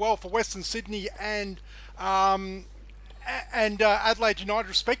very, very well for Western Sydney and Adelaide United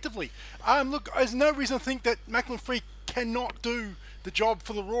respectively. Look, there's no reason to think that Macklin Freak cannot do the job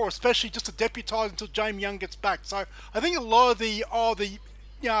for the Raw, especially just to deputise until Jamie Young gets back. So I think a lot of the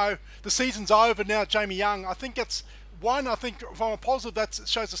season's over now, Jamie Young. I think that's one. I think from a positive, that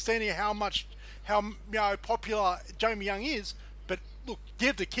shows the standing of how popular Jamie Young is. But look,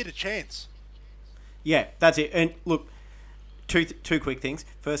 give the kid a chance. Yeah, that's it. And look, two quick things.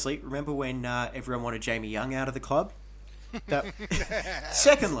 Firstly, remember when everyone wanted Jamie Young out of the club?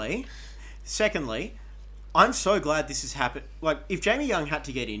 Secondly, I'm so glad this has happened. Like, if Jamie Young had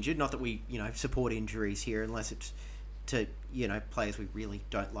to get injured, not that we, support injuries here unless it's to, players we really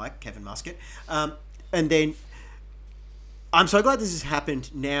don't like, Kevin Muscat. And then I'm so glad this has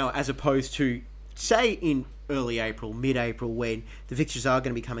happened now as opposed to, say, in early April, mid-April, when the fixtures are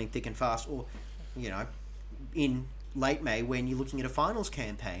going to be coming thick and fast, or, in late May when you're looking at a finals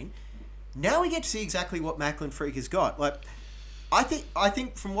campaign. Now we get to see exactly what Macklin Freak has got. Like, I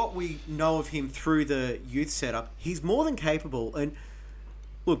think from what we know of him through the youth setup, he's more than capable. And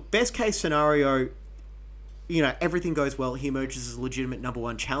look, best case scenario, everything goes well. He emerges as a legitimate number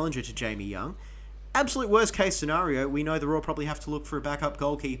one challenger to Jamie Young. Absolute worst case scenario, we know the Raw probably have to look for a backup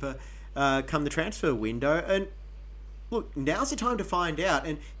goalkeeper come the transfer window. And look, now's the time to find out.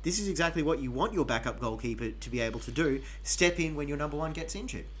 And this is exactly what you want your backup goalkeeper to be able to do. Step in when your number one gets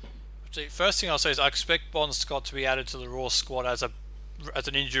injured. The first thing I'll say is I expect Bon Scott to be added to the Raw squad as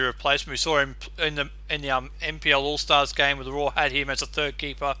an injury replacement. We saw him in the NPL All-Stars game where the Raw had him as a third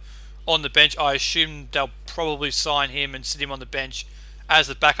keeper on the bench. I assume they'll probably sign him and sit him on the bench as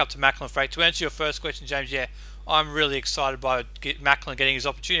the backup to Macklin Freak. To answer your first question, James, yeah, I'm really excited by Macklin getting his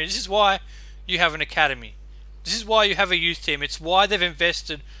opportunity. This is why you have an academy. This is why you have a youth team. It's why they've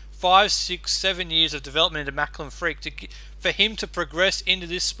invested 5, 6, 7 years of development into Macklin Freak for him to progress into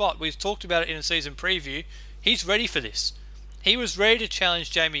this spot. We've talked about it in a season preview. He's ready for this. He was ready to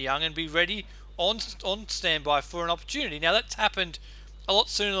challenge Jamie Young and be ready on standby for an opportunity. Now that's happened a lot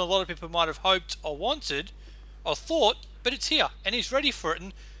sooner than a lot of people might have hoped or wanted or thought, but it's here and he's ready for it.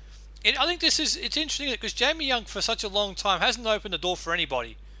 And I think it's interesting because Jamie Young for such a long time hasn't opened the door for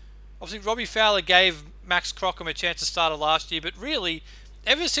anybody. Obviously Robbie Fowler gave Max Crockham a chance to start last year, but really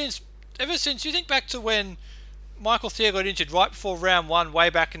ever since you think back to when Michael Thier got injured right before round one, way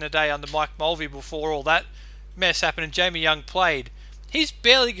back in the day under Mike Mulvey, before all that mess happened and Jamie Young played, he's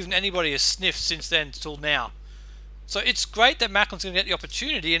barely given anybody a sniff since then till now. So it's great that Macklin's going to get the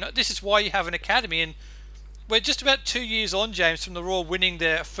opportunity, and this is why you have an academy. And we're just about 2 years on, James, from the Raw winning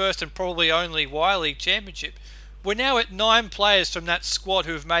their first and probably only Y-League championship. We're now at 9 players from that squad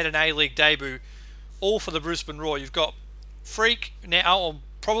who have made an A-League debut, all for the Brisbane Raw. You've got Freak now,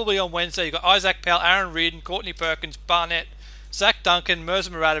 probably on Wednesday. You've got Isaac Powell, Aaron Reardon, Courtney Perkins, Barnett, Zach Duncan, Mirza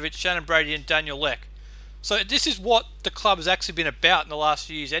Muradovic, Shannon Brady and Daniel Leck. So this is what the club has actually been about in the last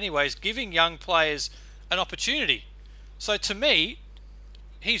few years anyways, giving young players an opportunity. So to me,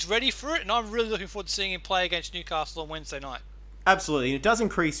 he's ready for it, and I'm really looking forward to seeing him play against Newcastle on Wednesday night. Absolutely, and it does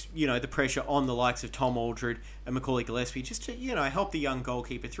increase, the pressure on the likes of Tom Aldred and Macaulay Gillespie just to, help the young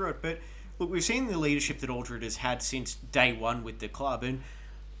goalkeeper through it. But look, we've seen the leadership that Aldred has had since day one with the club, and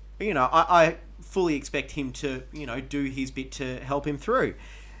I fully expect him to, do his bit to help him through.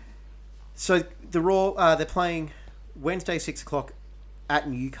 So the Raw, they're playing Wednesday 6 o'clock at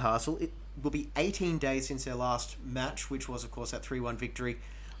Newcastle. It will be 18 days since their last match, which was, of course, that 3-1 victory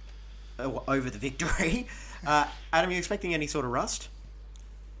over the Victory. Adam, are you expecting any sort of rust?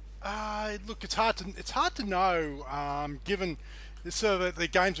 Look, it's hard to know, given sort of the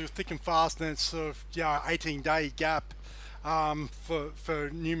games are thick and fast, and it's sort of 18-day gap for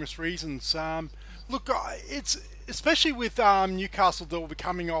numerous reasons. Look, it's especially with Newcastle, that will be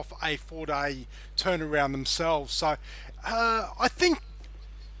coming off a 4-day turnaround themselves. So I think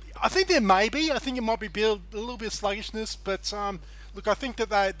there may be. I think it might be a little bit of sluggishness, but look, I think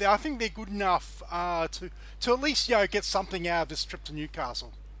that I think they're good enough to at least get something out of this trip to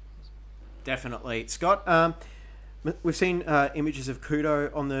Newcastle. Definitely, Scott. We've seen images of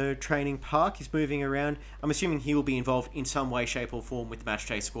Kudo on the training park. He's moving around. I'm assuming he will be involved in some way, shape, or form with the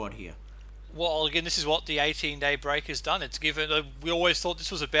matchday squad here. Well, again, this is what the 18-day break has done. It's given. We always thought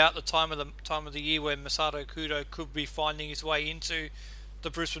this was about the time of the year when Masato Kudo could be finding his way into the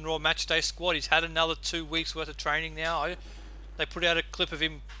Brisbane Roar matchday squad. He's had another 2 weeks worth of training now. They put out a clip of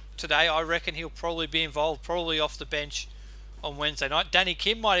him today. I reckon he'll probably be involved, probably off the bench on Wednesday night. Danny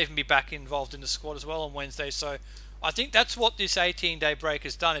Kim might even be back involved in the squad as well on Wednesday. So I think that's what this 18-day break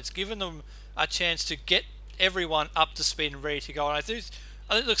has done. It's given them a chance to get everyone up to speed and ready to go. And I think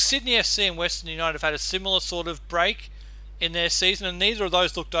look, Sydney FC and Western United have had a similar sort of break in their season, and neither of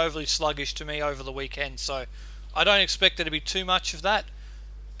those looked overly sluggish to me over the weekend. So I don't expect there to be too much of that.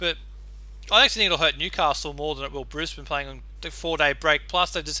 But I actually think it'll hurt Newcastle more than it will Brisbane playing on the 4-day break.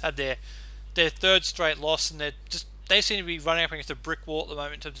 Plus, they've just had their third straight loss, and they seem to be running up against a brick wall at the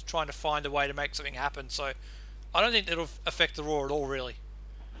moment in terms of trying to find a way to make something happen. So I don't think it'll affect the Raw at all, really.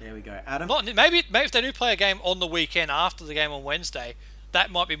 There we go, Adam. Maybe if they do play a game on the weekend after the game on Wednesday, that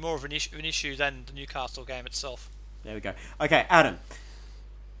might be more of an issue than the Newcastle game itself. There we go. Okay, Adam,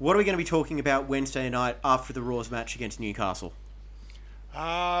 what are we going to be talking about Wednesday night after the Raw's match against Newcastle?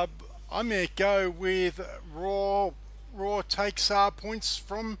 I I'm going to go with Raw. Raw takes points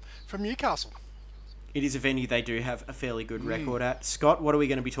from Newcastle. It is a venue they do have a fairly good record at. Scott, what are we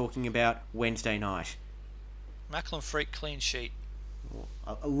going to be talking about Wednesday night? Macklin Freak clean sheet.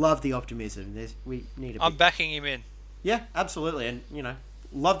 I love the optimism. We need a I'm backing him in. Yeah, absolutely. And,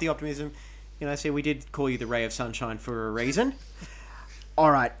 love the optimism. We did call you the ray of sunshine for a reason.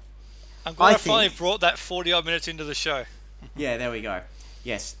 All right. I'm glad I finally brought that 40-odd minutes into the show. Yeah, there we go.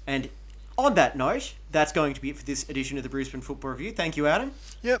 Yes. And on that note, that's going to be it for this edition of the Brisbane Football Review. Thank you, Adam.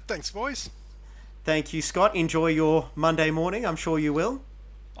 Yep, thanks, boys. Thank you, Scott. Enjoy your Monday morning. I'm sure you will.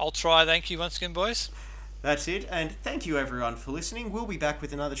 I'll try. Thank you once again, boys. That's it. And thank you, everyone, for listening. We'll be back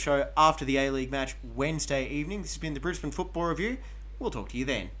with another show after the A-League match Wednesday evening. This has been the Brisbane Football Review. We'll talk to you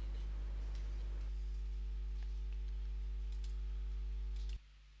then.